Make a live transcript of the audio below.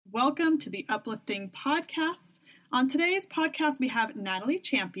Welcome to the Uplifting Podcast. On today's podcast, we have Nathalie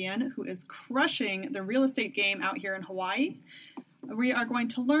Champion, who is crushing the real estate game out here in Hawaii. We are going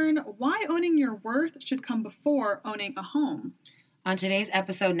to learn why owning your worth should come before owning a home. On today's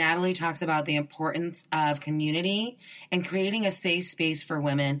episode, Nathalie talks about the importance of community and creating a safe space for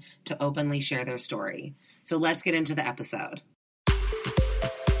women to openly share their story. So let's get into the episode.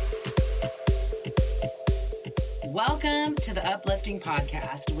 Welcome to the Uplifting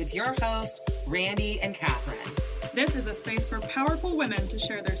Podcast with your hosts, Randy and Catherine. This is a space for powerful women to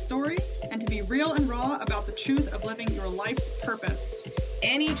share their story and to be real and raw about the truth of living your life's purpose.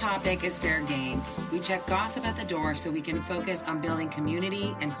 Any topic is fair game. We check gossip at the door so we can focus on building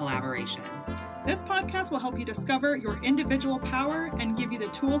community and collaboration. This podcast will help you discover your individual power and give you the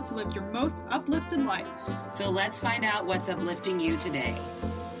tools to live your most uplifted life. So let's find out what's uplifting you today.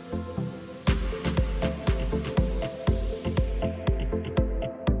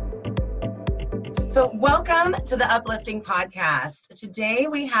 So welcome to the Uplifting Podcast. Today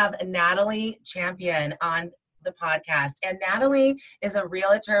we have Nathalie Champion on the podcast. And Nathalie is a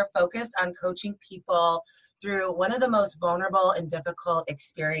realtor focused on coaching people through one of the most vulnerable and difficult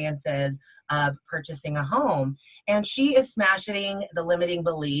experiences of purchasing a home. And she is smashing the limiting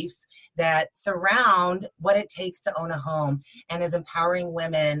beliefs that surround what it takes to own a home and is empowering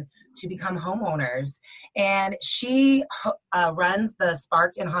women to become homeowners. And she runs the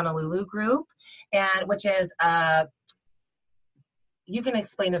Sparked in Honolulu group, and which is you can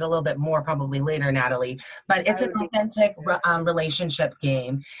explain it a little bit more probably later, Nathalie, but it's an authentic relationship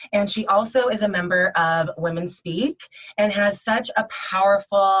game. And she also is a member of Women Speak and has such a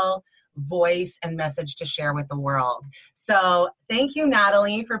powerful voice and message to share with the world. So thank you,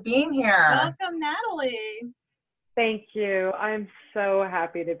 Nathalie, for being here. Welcome, Nathalie. Thank you. I'm so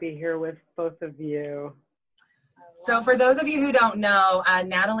happy to be here with both of you. So for those of you who don't know,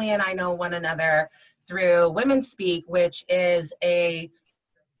 Nathalie and I know one another through Women Speak, which is a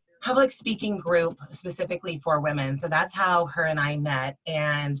public speaking group specifically for women. So that's how her and I met.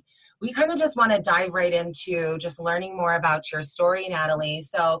 And we kind of just want to dive right into just learning more about your story, Nathalie.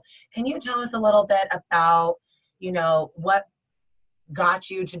 So can you tell us a little bit about, what got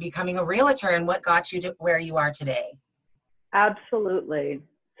you to becoming a realtor and what got you to where you are today? Absolutely.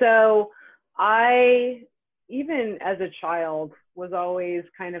 So I, even as a child, was always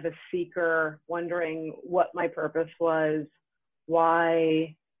kind of a seeker, wondering what my purpose was,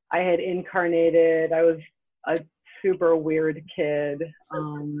 why I had incarnated. I was a super weird kid.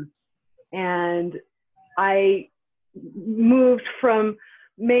 And I moved from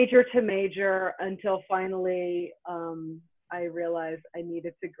major to major until finally I realized I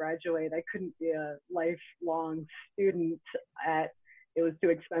needed to graduate. I couldn't be a lifelong student it was too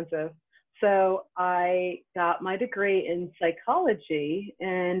expensive. So I got my degree in psychology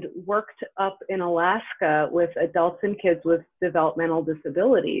and worked up in Alaska with adults and kids with developmental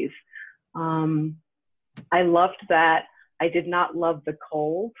disabilities. I loved that. I did not love the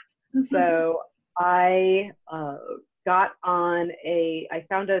cold. So I I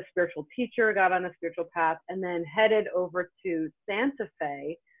found a spiritual teacher, got on a spiritual path, and then headed over to Santa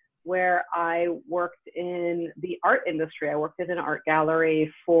Fe, where I worked in the art industry. I worked at an art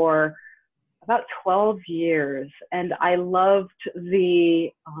gallery for about 12 years, and I loved the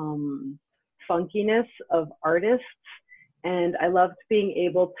funkiness of artists, and I loved being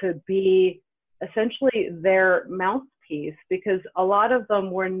able to be essentially their mouthpiece, because a lot of them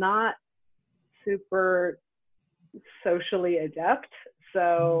were not super socially adept.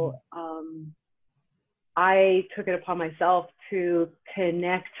 So I took it upon myself to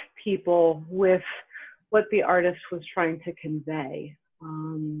connect people with what the artist was trying to convey.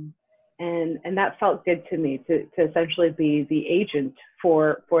 And that felt good to me, to essentially be the agent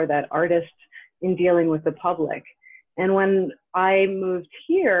for that artist in dealing with the public. And when I moved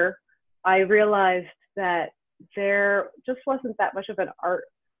here, I realized that there just wasn't that much of an art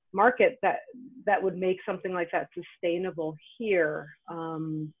market that would make something like that sustainable here.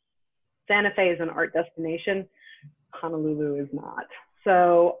 Santa Fe is an art destination. Honolulu is not.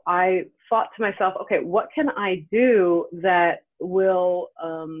 So I thought to myself, okay, what can I do that will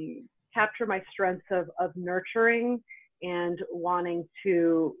capture my strengths of nurturing and wanting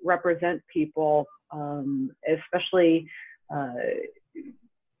to represent people, especially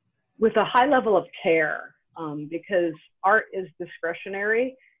with a high level of care, because art is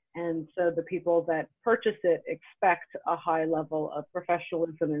discretionary. And so the people that purchase it expect a high level of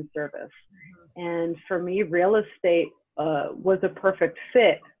professionalism and service. And for me, real estate was a perfect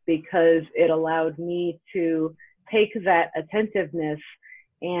fit because it allowed me to take that attentiveness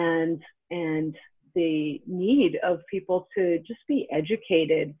and the need of people to just be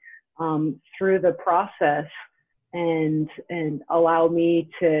educated through the process and allow me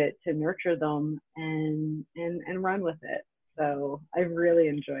to nurture them and run with it. So I really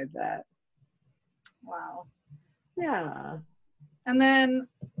enjoyed that. Wow. Yeah. And then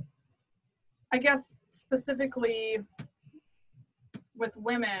I guess specifically with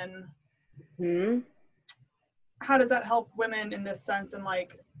women, how does that help women in this sense? And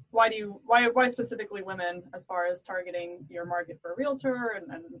like, why specifically women as far as targeting your market for a realtor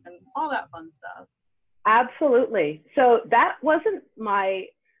and all that fun stuff? Absolutely. So that wasn't my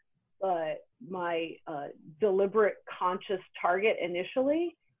deliberate conscious target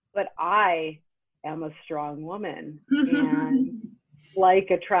initially, but I am a strong woman and like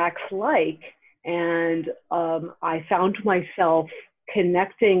attracts like. And I found myself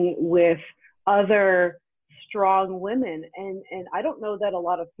connecting with other strong women. And I don't know that a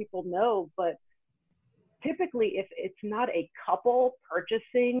lot of people know, but typically if it's not a couple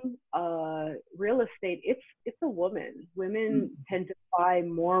purchasing real estate, it's a woman. Women tend to buy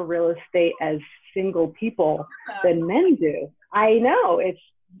more real estate as single people than men do. I know, it's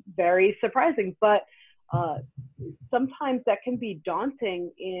very surprising, but sometimes that can be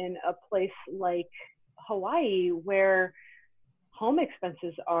daunting in a place like Hawaii where home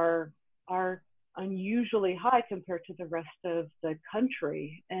expenses are unusually high compared to the rest of the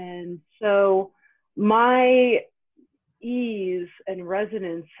country. And so my ease and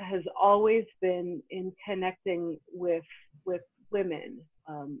resonance has always been in connecting with women,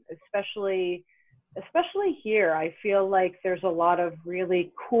 especially here. I feel like there's a lot of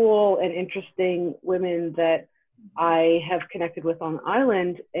really cool and interesting women that I have connected with on the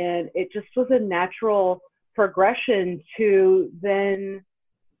island, and it just was a natural progression to then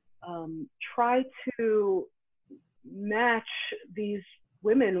try to match these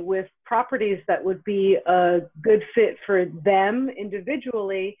women with properties that would be a good fit for them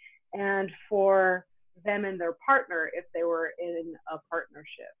individually and for them and their partner if they were in a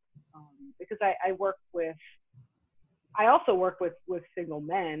partnership. Because I also work with single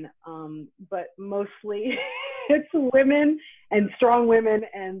men, but mostly it's women and strong women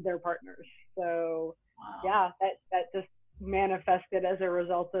and their partners. So yeah, that just manifested as a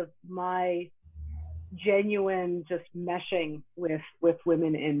result of my genuine just meshing with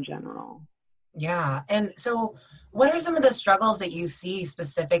women in general. Yeah. And so what are some of the struggles that you see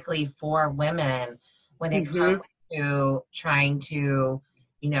specifically for women when it comes to trying to,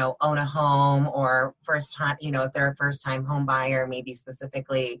 own a home or first time, if they're a first time home buyer, maybe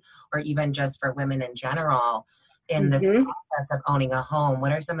specifically, or even just for women in general in this process of owning a home?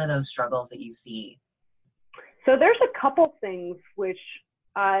 What are some of those struggles that you see? So there's a couple things which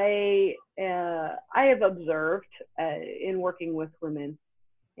I have observed in working with women,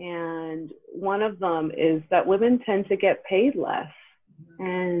 and one of them is that women tend to get paid less,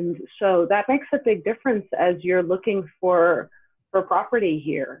 and so that makes a big difference as you're looking for property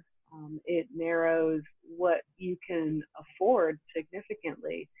here. It narrows what you can afford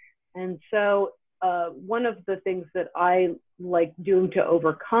significantly, and so one of the things that I like doing to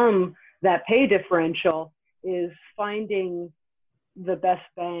overcome that pay differential is finding the best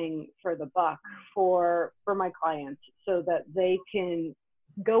bang for the buck for my clients so that they can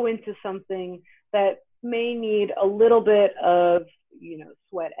go into something that may need a little bit of,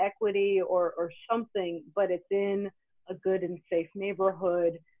 sweat equity or something, but it's in a good and safe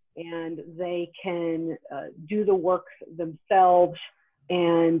neighborhood and they can do the work themselves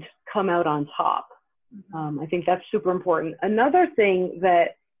and come out on top. I think that's super important. Another thing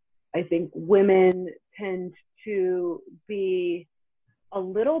that I think women tend to be a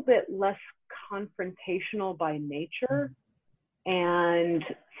little bit less confrontational by nature, and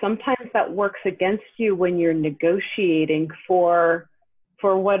sometimes that works against you when you're negotiating for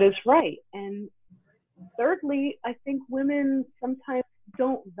what is right. And thirdly, I think women sometimes we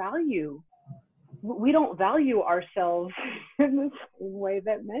don't value ourselves in the same way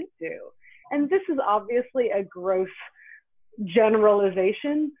that men do. And this is obviously a gross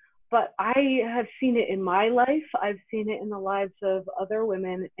generalization, but I have seen it in my life. I've seen it in the lives of other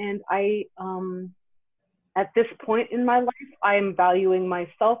women. And at this point in my life, I am valuing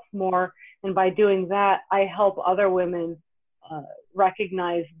myself more. And by doing that, I help other women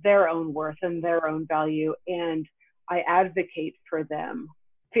recognize their own worth and their own value. And I advocate for them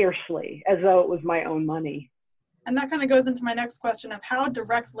fiercely as though it was my own money. And that kind of goes into my next question of how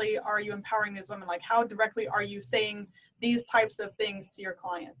directly are you empowering these women? Like, how directly are you saying these types of things to your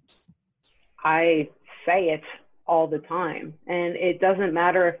clients? I say it all the time. And it doesn't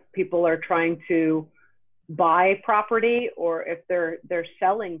matter if people are trying to buy property or if they're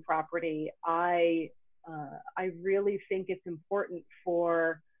selling property, I really think it's important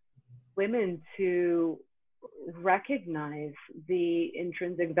for women to recognize the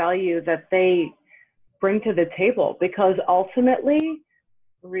intrinsic value that they bring to the table, because ultimately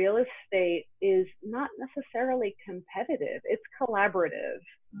real estate is not necessarily competitive, it's collaborative.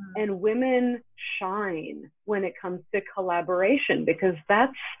 And women shine when it comes to collaboration, because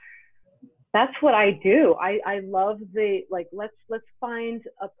that's what I do. I love let's find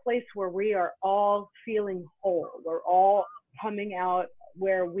a place where we are all feeling whole. We're all coming out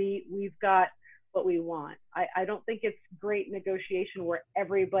where we've got what we want. I don't think it's great negotiation where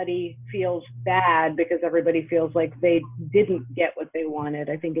everybody feels bad because everybody feels like they didn't get what they wanted.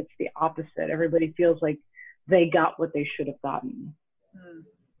 I think it's the opposite. Everybody feels like they got what they should have gotten.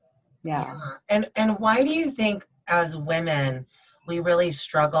 Yeah. And why do you think as women we really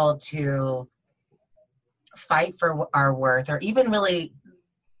struggle to fight for our worth, or even really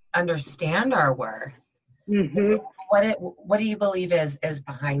understand our worth? Mm-hmm. What do you believe is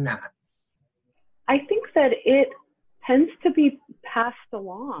behind that? I think that it tends to be passed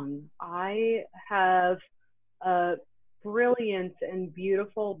along. I have a brilliant and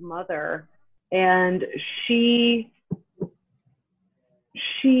beautiful mother, and she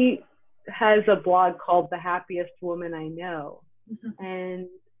has a blog called The Happiest Woman I Know. Mm-hmm. And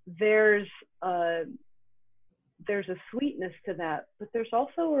there's a sweetness to that, but there's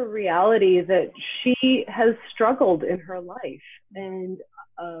also a reality that she has struggled in her life, and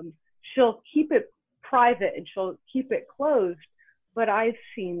she'll keep it private and she'll keep it closed. But I've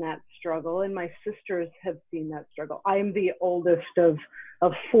seen that struggle, and my sisters have seen that struggle. I'm the oldest of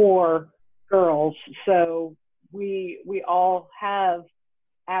 4 girls, so we all have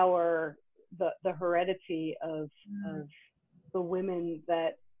the heredity of the women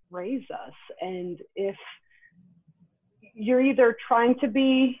that raise us. And if you're either trying to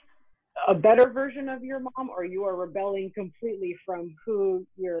be a better version of your mom, or you are rebelling completely from who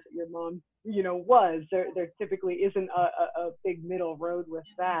your mom was, there typically isn't a big middle road with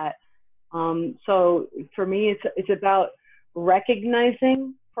that. So for me, it's about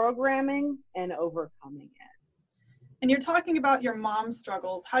recognizing programming and overcoming it. And you're talking about your mom's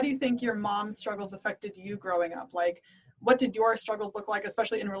struggles. How do you think your mom's struggles affected you growing up? Like, what did your struggles look like,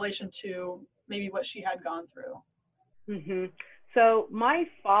 especially in relation to maybe what she had gone through? Mm-hmm. So my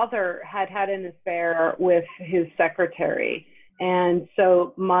father had an affair with his secretary. And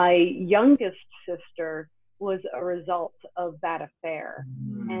so my youngest sister was a result of that affair.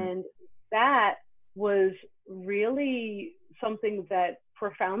 And that was really something that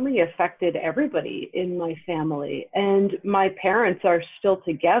profoundly affected everybody in my family. And my parents are still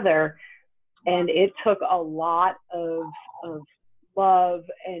together, and it took a lot of love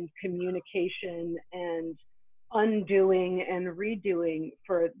and communication and undoing and redoing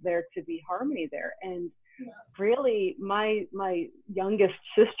for there to be harmony there. And really, my youngest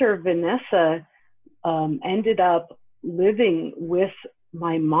sister, Vanessa, ended up living with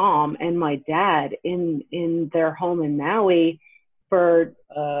my mom and my dad in their home in Maui for,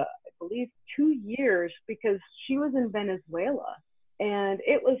 I believe, 2 years, because she was in Venezuela. And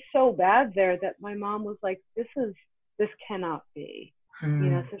it was so bad there that my mom was like, this cannot be. So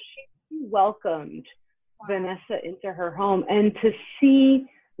she welcomed Vanessa into her home. And to see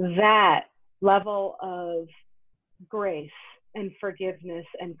that level of grace and forgiveness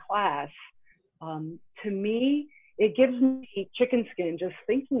and class, to me, it gives me chicken skin just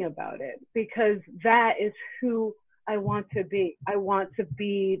thinking about it, because that is who I want to be. I want to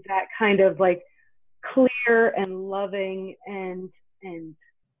be that kind of like clear and loving and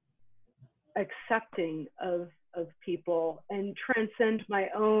accepting of people, and transcend my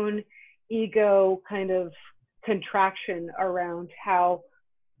own ego kind of contraction around how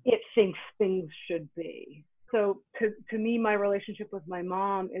it thinks things should be. So to me, my relationship with my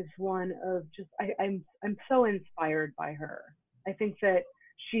mom is one of just, I'm so inspired by her. I think that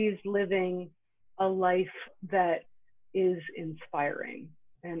she's living a life that is inspiring,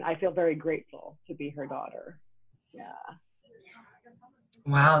 and I feel very grateful to be her daughter. Yeah.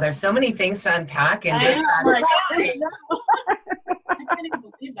 Wow, there's so many things to unpack in just that story. I can't even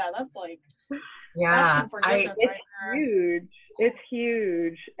believe that. That's like, yeah, that's some forgiveness right there. Huge. It's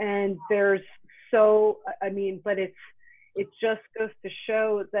huge. And but it just goes to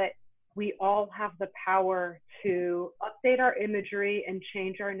show that we all have the power to update our imagery and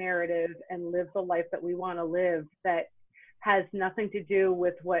change our narrative and live the life that we want to live, that has nothing to do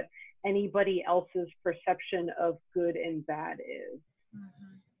with what anybody else's perception of good and bad is.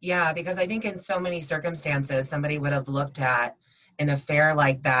 Yeah, because I think in so many circumstances, somebody would have looked at an affair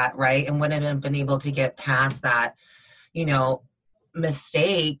like that, right? And wouldn't have been able to get past that,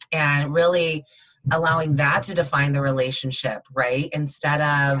 mistake, and really allowing that to define the relationship, right? Instead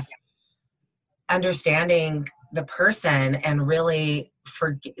of understanding the person and really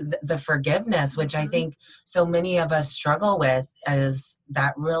the forgiveness, which I think so many of us struggle with, is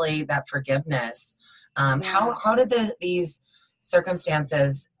that forgiveness. How did these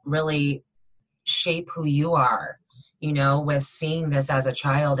circumstances really shape who you are, with seeing this as a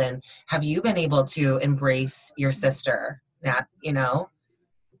child? And have you been able to embrace your sister, Nat,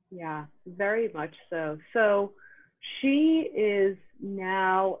 Yeah, very much so. So she is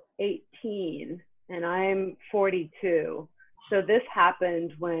now 18 and I'm 42. So this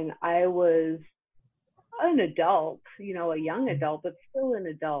happened when I was an adult, a young adult, but still an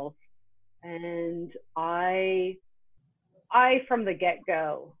adult. And I from the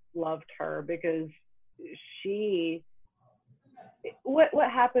get-go loved her because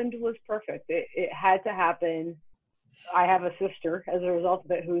what happened was perfect. It had to happen. I have a sister as a result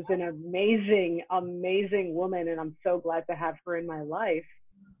of it who's an amazing, amazing woman, and I'm so glad to have her in my life.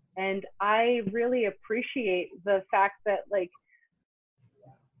 And I really appreciate the fact that, like,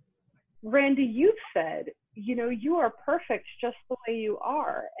 Randy, you've said, you are perfect just the way you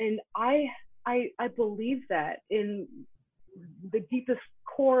are. And I believe that in the deepest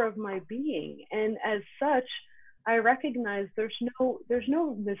core of my being. And as such, I recognize there's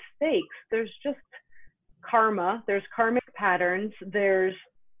no mistakes. There's just karma, there's karmic patterns, there's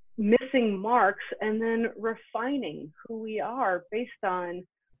missing marks, and then refining who we are based on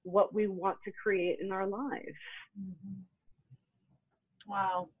what we want to create in our lives. Mm-hmm.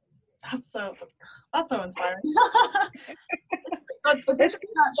 Wow. That's so inspiring. It's interesting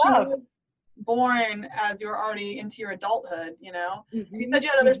that she was born as you were already into your adulthood, Mm-hmm. You said you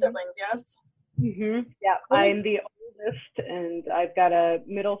had other siblings, yes? Mm-hmm. Yeah, I'm the oldest, and I've got a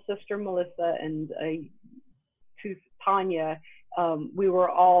middle sister, Melissa, and to Tanya. We were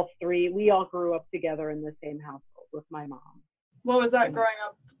all three. We all grew up together in the same household with my mom. What was that growing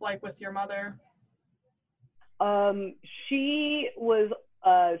up like with your mother? She was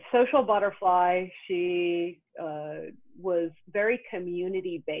a social butterfly. She was very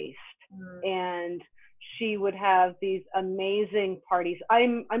community based, and she would have these amazing parties.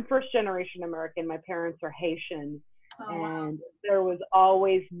 I'm first generation American. My parents are Haitian. And there was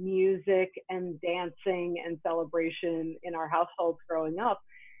always music and dancing and celebration in our households growing up.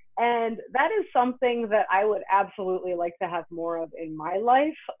 And that is something that I would absolutely like to have more of in my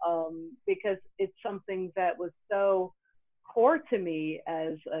life, because it's something that was so core to me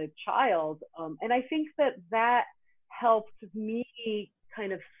as a child. And I think that helped me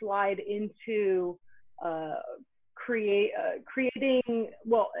kind of slide into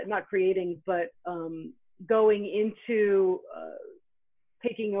going into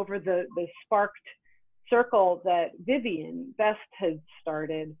taking over the sparked circle that Vivian Best had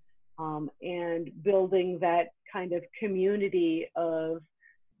started, and building that kind of community of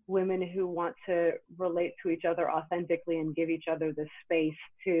women who want to relate to each other authentically and give each other the space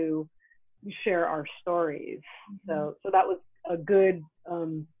to share our stories. Mm-hmm. So that was a good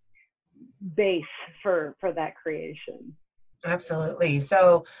base for that creation. Absolutely.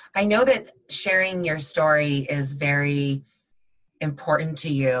 So I know that sharing your story is very important to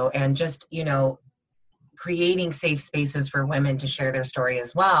you, and just, creating safe spaces for women to share their story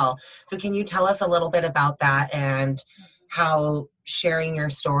as well. So can you tell us a little bit about that and how sharing your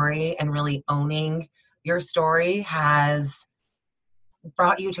story and really owning your story has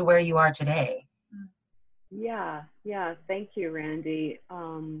brought you to where you are today? Yeah. Thank you, Randy.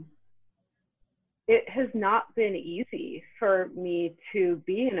 It has not been easy for me to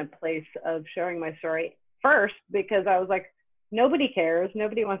be in a place of sharing my story. First, because I was like, nobody cares.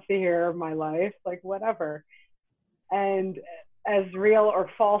 Nobody wants to hear my life, like whatever. And as real or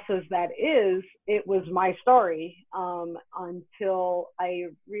false as that is, it was my story, until I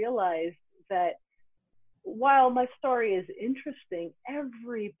realized that while my story is interesting,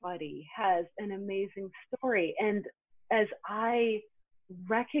 everybody has an amazing story. And as I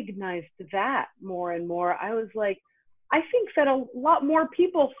recognized that more and more, I was like, I think that a lot more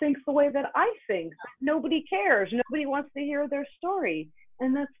people think the way that I think. Nobody cares. Nobody wants to hear their story.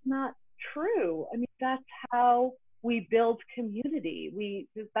 And that's not true. I mean, that's how we build community.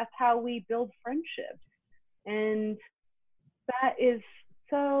 That's how we build friendships. And that is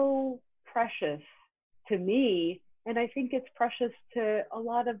so precious to me. And I think it's precious to a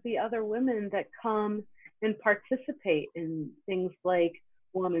lot of the other women that come and participate in things like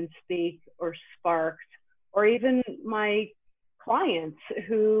Woman Speak or Sparked, or even my clients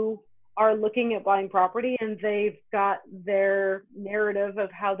who are looking at buying property and they've got their narrative of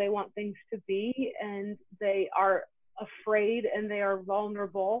how they want things to be, and they are afraid and they are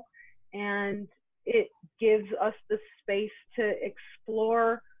vulnerable, and it gives us the space to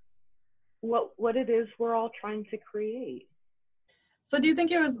explore what it is we're all trying to create. So do you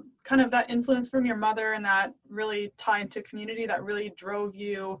think it was kind of that influence from your mother and that really tie into community that really drove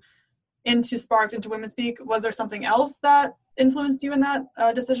you into Sparked, into Women Speak? Was there something else that influenced you in that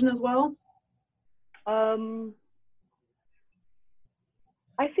decision as well? I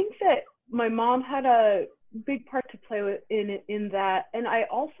think that my mom had a big part to play with in that, and I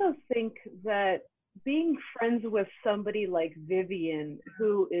also think that being friends with somebody like Vivian,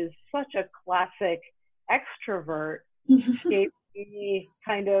 who is such a classic extrovert, gave me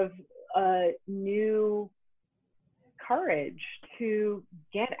kind of a new courage to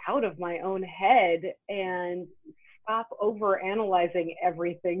get out of my own head and stop over analyzing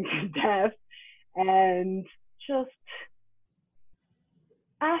everything to death and just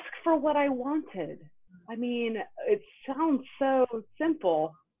ask for what I wanted. I mean, it sounds so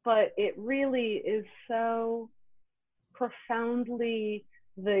simple, but it really is so profoundly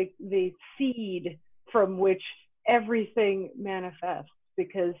the seed from which everything manifests,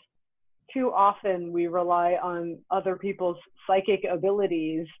 because too often we rely on other people's psychic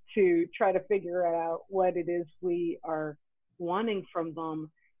abilities to try to figure out what it is we are wanting from them.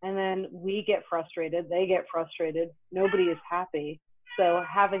 And then we get frustrated, they get frustrated, nobody is happy. So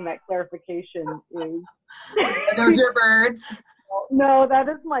having that clarification is... Are those your birds? No, that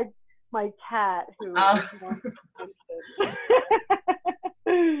is my cat who is more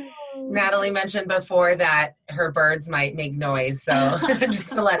Nathalie mentioned before that her birds might make noise, so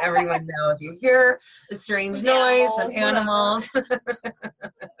just to let everyone know, if you hear a strange noise, some animals.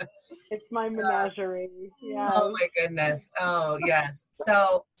 It's my menagerie. Yeah. Oh my goodness. Oh yes.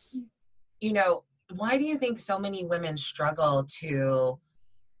 So, why do you think so many women struggle to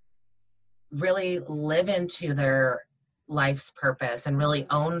really live into their life's purpose and really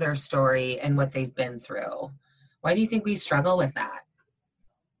own their story and what they've been through? Why do you think we struggle with that?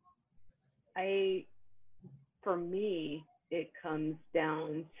 For me, it comes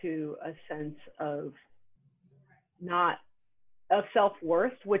down to a sense of not of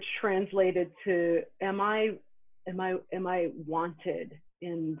self-worth, which translated to, am I wanted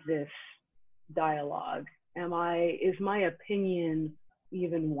in this dialogue? Is my opinion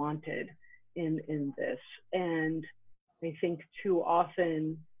even wanted in this? And I think too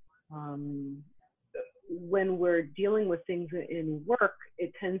often, when we're dealing with things in work,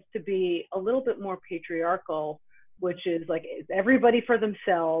 it tends to be a little bit more patriarchal, which is like, it's everybody for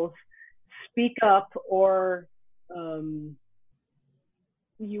themselves, speak up or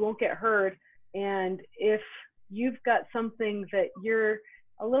you won't get heard. And if you've got something that you're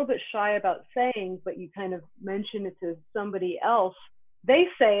a little bit shy about saying, but you kind of mention it to somebody else, they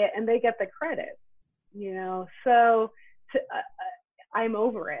say it and they get the credit, so I'm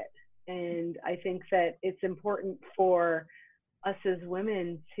over it. And I think that it's important for us as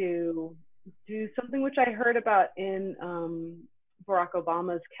women to do something which I heard about in Barack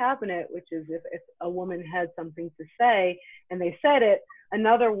Obama's cabinet, which is if a woman had something to say and they said it,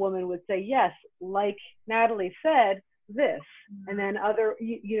 another woman would say, yes, like Nathalie said, this. And then but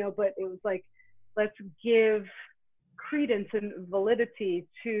it was like, let's give credence and validity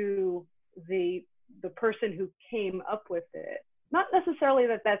to the person who came up with it. Not necessarily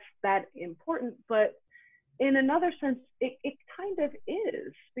that that's that important, but in another sense, it kind of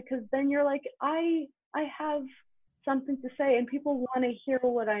is, because then you're like, I have something to say and people want to hear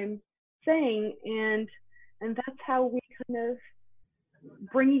what I'm saying, and that's how we kind of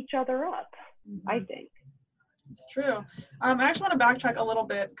bring each other up, I think. It's true. I actually want to backtrack a little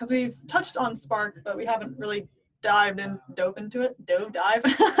bit because we've touched on Spark, but we haven't really dove into it. Dive.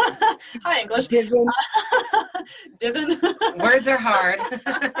 Hi, English. Divin. Words are hard.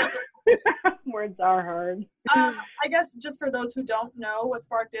 Words are hard. I guess just for those who don't know what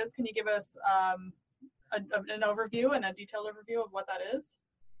Spark is, can you give us an overview and a detailed overview of what that is?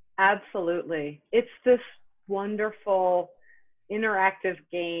 Absolutely. It's this wonderful interactive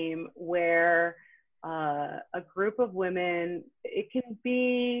game where a group of women, it can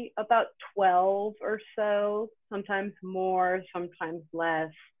be about 12 or so, sometimes more, sometimes less,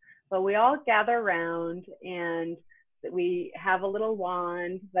 but we all gather around and we have a little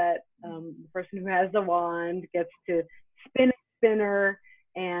wand that the person who has the wand gets to spin a spinner,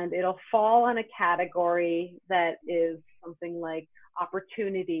 and it'll fall on a category that is something like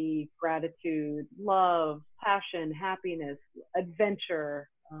opportunity, gratitude, love, passion, happiness, adventure,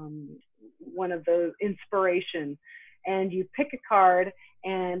 one of those, inspiration. And you pick a card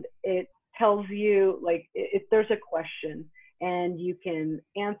and it tells you, like, there's a question, and you can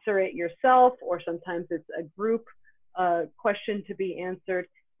answer it yourself, or sometimes it's a group question to be answered.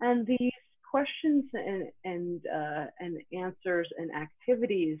 And these questions and answers and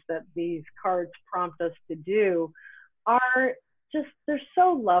activities that these cards prompt us to do are just, they're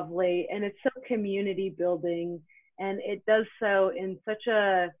so lovely, and it's so community building, and it does so in such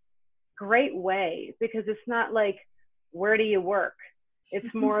a great way, because it's not like, where do you work?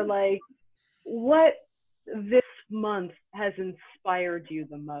 It's more like, what this month has inspired you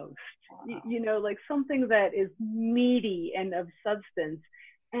the most? Like something that is meaty and of substance.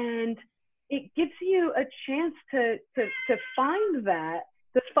 And it gives you a chance to find that,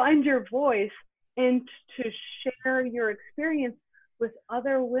 to find your voice, and to share your experience with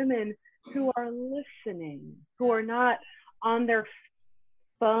other women who are listening, who are not on their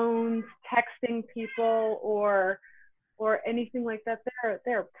phones texting people or anything like that.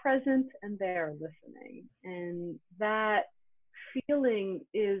 They're present and they're listening, and that feeling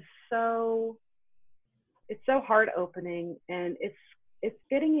is so heart opening, and it's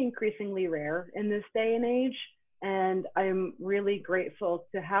getting increasingly rare in this day and age. And I'm really grateful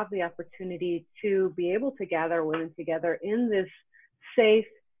to have the opportunity to be able to gather women together in this safe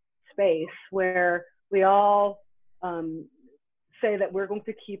space where we all say that we're going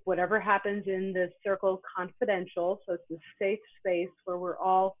to keep whatever happens in the circle confidential. So it's a safe space where we're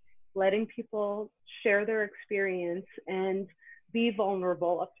all letting people share their experience and be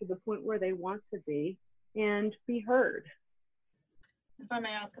vulnerable up to the point where they want to be and be heard. If I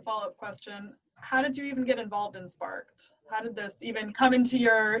may ask a follow-up question, how did you even get involved in Sparked? How did this even come into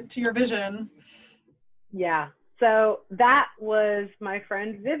your vision? Yeah, so that was my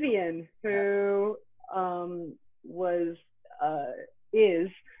friend Vivian, who is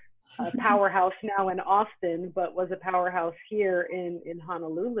a powerhouse now in Austin, but was a powerhouse here in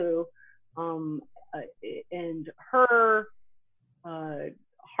Honolulu. And her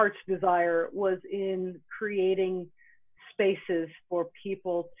heart's desire was in creating spaces for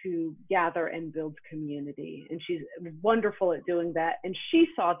people to gather and build community. And she's wonderful at doing that. And she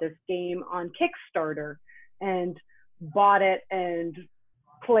saw this game on Kickstarter and bought it and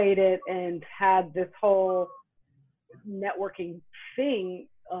played it and had this whole networking thing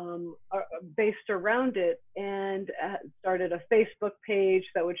based around it, and started a Facebook page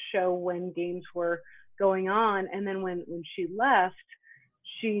that would show when games were going on. And then when she left,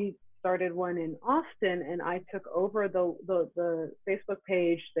 she started one in Austin, and I took over the Facebook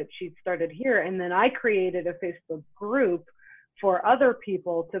page that she'd started here. And then I created a Facebook group for other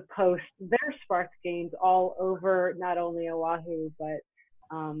people to post their Sparked games all over, not only Oahu, but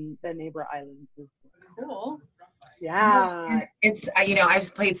the neighbor islands. Cool. Yeah. It's,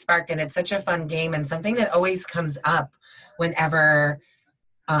 I've played Sparked, and it's such a fun game, and something that always comes up whenever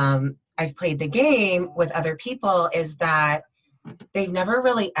I've played the game with other people is that they've never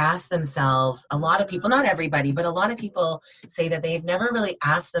really asked themselves, a lot of people, not everybody, but a lot of people say that they've never really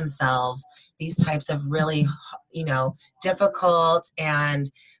asked themselves these types of really, difficult and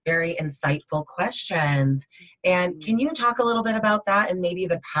very insightful questions. And can you talk a little bit about that and maybe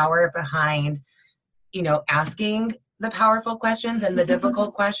the power behind, asking the powerful questions and the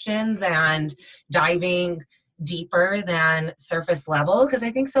difficult questions and diving deeper than surface level? Because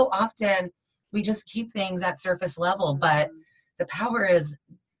I think so often we just keep things at surface level, but the power is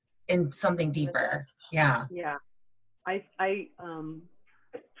in something deeper. Yeah. Yeah.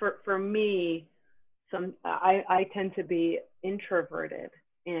 For me, I tend to be introverted,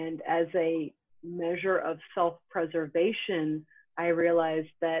 and as a measure of self-preservation, I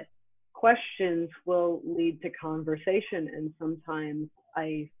realized that questions will lead to conversation, and sometimes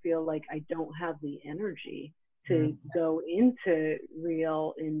I feel like I don't have the energy to go into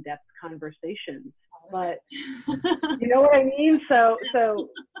real in-depth conversations. But you know what I mean? So for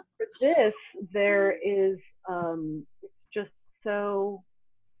this, there is it's just so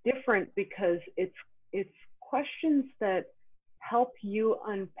different, because it's questions that help you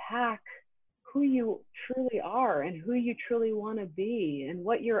unpack who you truly are and who you truly want to be and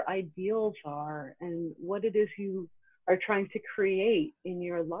what your ideals are and what it is you are trying to create in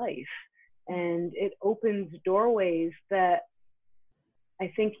your life. And it opens doorways that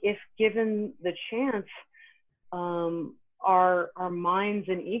I think, if given the chance, our minds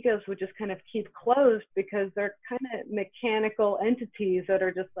and egos would just kind of keep closed, because they're kind of mechanical entities that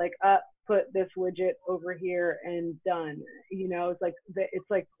are just like, put this widget over here and done.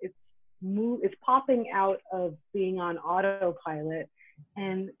 It's popping out of being on autopilot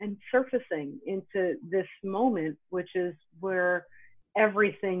and surfacing into this moment, which is where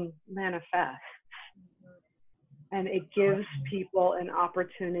everything manifests. And it gives people an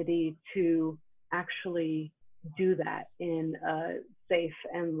opportunity to actually do that in a safe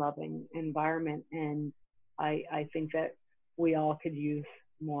and loving environment. And I think that we all could use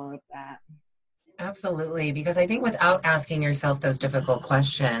more of that. Absolutely, because I think without asking yourself those difficult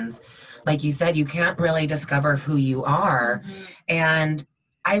questions, like you said, you can't really discover who you are. Mm-hmm. And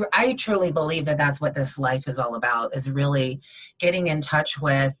I truly believe that that's what this life is all about, is really getting in touch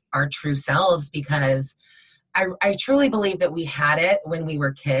with our true selves, because I truly believe that we had it when we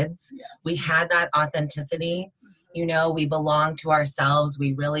were kids. Yes. We had that authenticity. You know, we belonged to ourselves.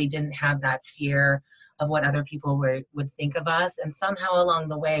 We really didn't have that fear of what other people would think of us. And somehow along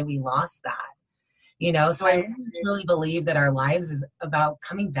the way, we lost that. You know, so I really truly believe that our lives is about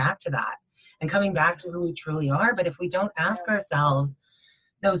coming back to that and coming back to who we truly are. But if we don't ask ourselves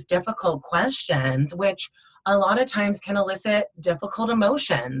those difficult questions, which a lot of times can elicit difficult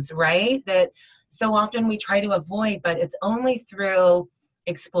emotions, right? That so often we try to avoid, but it's only through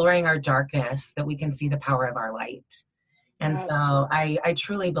exploring our darkness that we can see the power of our light. And so I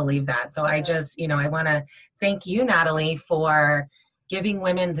truly believe that. So I just, I want to thank you, Nathalie, for giving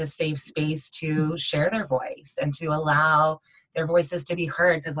women the safe space to share their voice and to allow their voices to be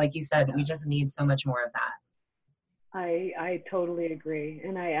heard. Because like you said, we just need so much more of that. I totally agree.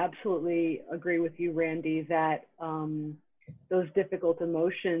 And I absolutely agree with you, Randy, that those difficult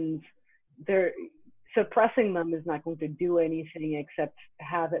emotions, suppressing them is not going to do anything except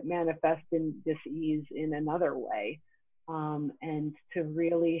have it manifest in dis-ease in another way. And to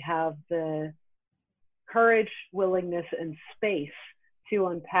really have the courage, willingness, and space to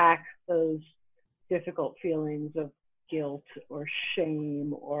unpack those difficult feelings of guilt or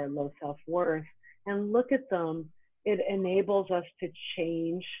shame or low self-worth and look at them, it enables us to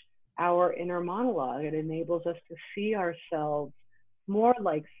change our inner monologue. It enables us to see ourselves more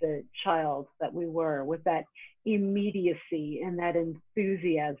like the child that we were, with that immediacy and that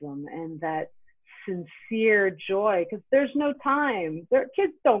enthusiasm and that sincere joy, because there's no time.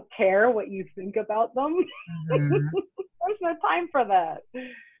 Kids don't care what you think about them. Mm-hmm. There's no time for that.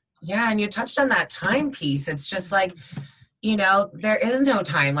 Yeah, and you touched on that time piece. It's just like, there is no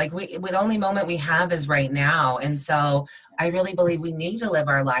time. Like the only moment we have is right now. And so I really believe we need to live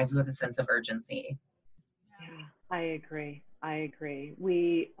our lives with a sense of urgency. Yeah, I agree.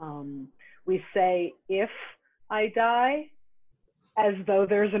 We say, if I die, as though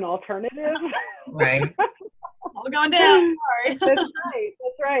there's an alternative. Right. All going down. Sorry. That's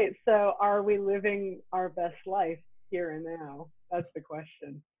right. So are we living our best life here and now? That's the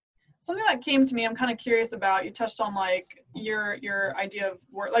question. Something that came to me, I'm kind of curious about, you touched on like your idea of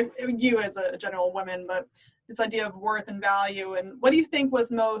worth, like you as a general woman, but this idea of worth and value. And what do you think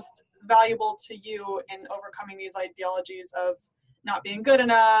was most valuable to you in overcoming these ideologies of not being good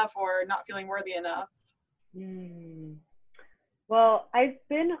enough or not feeling worthy enough? Well, I've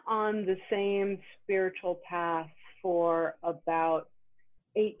been on the same spiritual path for about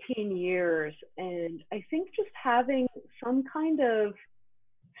 18 years. And I think just having some kind of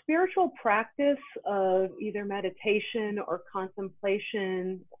spiritual practice of either meditation or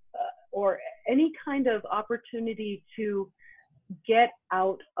contemplation or any kind of opportunity to get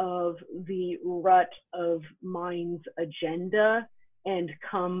out of the rut of mind's agenda and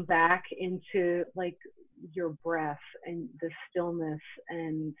come back into like your breath and the stillness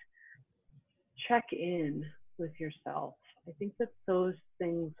and check in with yourself. I think that those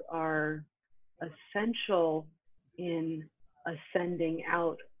things are essential in ascending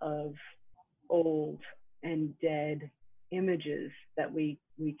out of old and dead images that we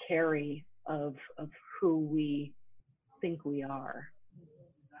carry of who we think we are.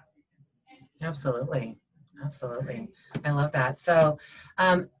 Absolutely. I love that. So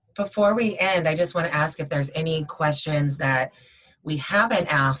before we end, I just want to ask if there's any questions that we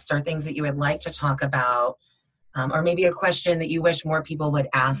haven't asked or things that you would like to talk about, or maybe a question that you wish more people would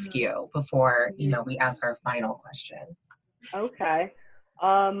ask you before, we ask our final question. Okay.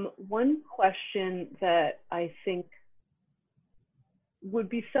 One question that I think would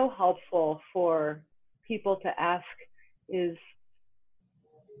be so helpful for people to ask is,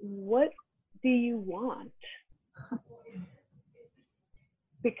 what do you want?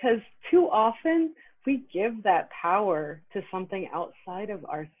 Because too often we give that power to something outside of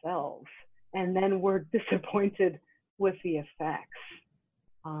ourselves, and then we're disappointed with the effects.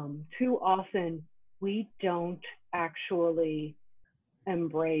 Too often we don't actually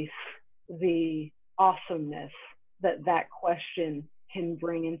embrace the awesomeness that question can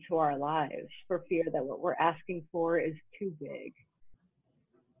bring into our lives, for fear that what we're asking for is too big.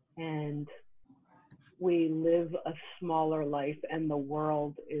 And we live a smaller life and the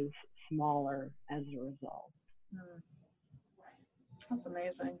world is smaller as a result. That's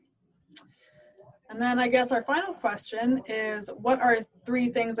amazing. And then I guess our final question is, what are 3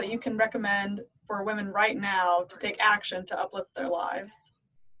 things that you can recommend for women right now to take action to uplift their lives?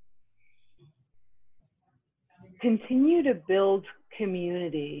 Continue to build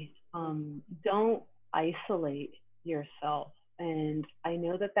community. Don't isolate yourself. And I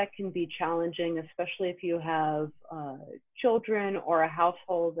know that that can be challenging, especially if you have children or a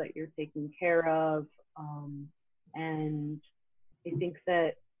household that you're taking care of. And I think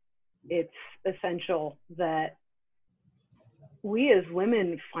that it's essential that we as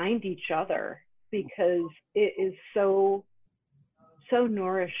women find each other, because it is so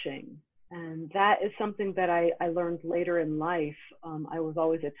nourishing. And that is something that I learned later in life. I was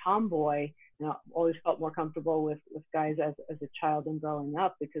always a tomboy, and I always felt more comfortable with guys as a child and growing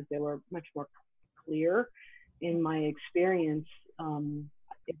up, because they were much more clear in my experience.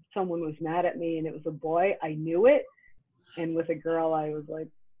 If someone was mad at me and it was a boy, I knew it. And with a girl, I was like,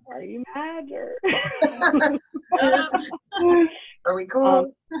 are you mad? Or are we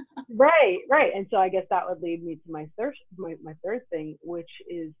cool? Right. And so I guess that would lead me to my third thing, which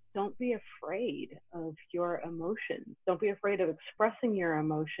is, don't be afraid of your emotions. Don't be afraid of expressing your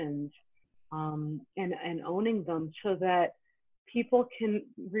emotions, and owning them, so that people can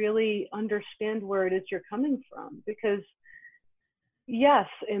really understand where it is you're coming from. Because yes,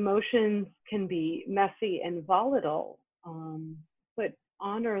 emotions can be messy and volatile, but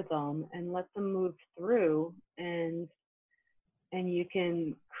honor them and let them move through, and you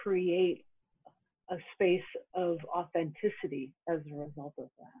can create a space of authenticity as a result of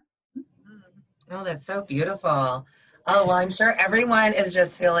that. Oh, that's so beautiful. Oh, well, I'm sure everyone is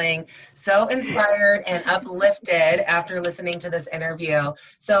just feeling so inspired and uplifted after listening to this interview.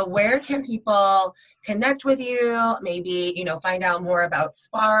 So where can people connect with you? Maybe, find out more about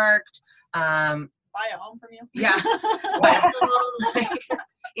Sparked. Buy a home from you. Yeah.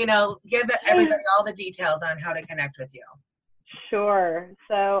 Give everybody all the details on how to connect with you. Sure.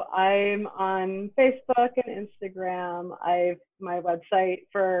 So I'm on Facebook and Instagram. My website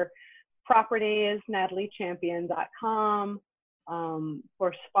for property is NathalieChampion.com.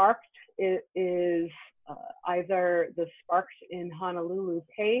 For Sparked, it is either the Sparked in Honolulu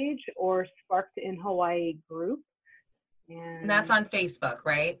page or Sparked in Hawaii group. And that's on Facebook,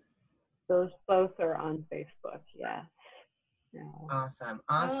 right? Those both are on Facebook, yes. Yeah.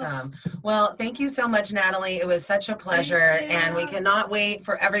 Awesome. Well, thank you so much, Nathalie. It was such a pleasure, and we cannot wait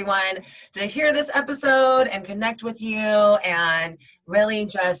for everyone to hear this episode and connect with you and really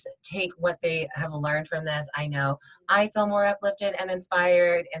just take what they have learned from this. I know I feel more uplifted and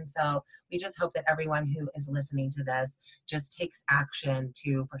inspired, and so we just hope that everyone who is listening to this just takes action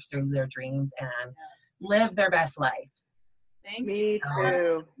to pursue their dreams and live their best life. Me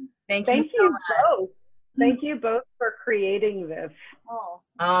too. Thank you so both. Thank you both for creating this.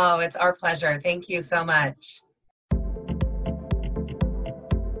 Oh, it's our pleasure. Thank you so much.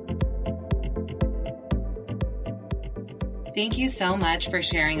 Thank you so much for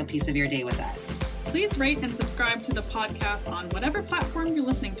sharing a piece of your day with us. Please rate and subscribe to the podcast on whatever platform you're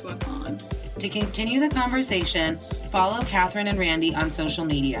listening to us on. To continue the conversation, follow Catherine and Randy on social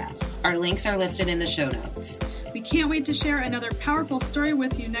media. Our links are listed in the show notes. We can't wait to share another powerful story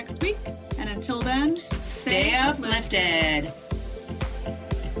with you next week. And until then, stay uplifted.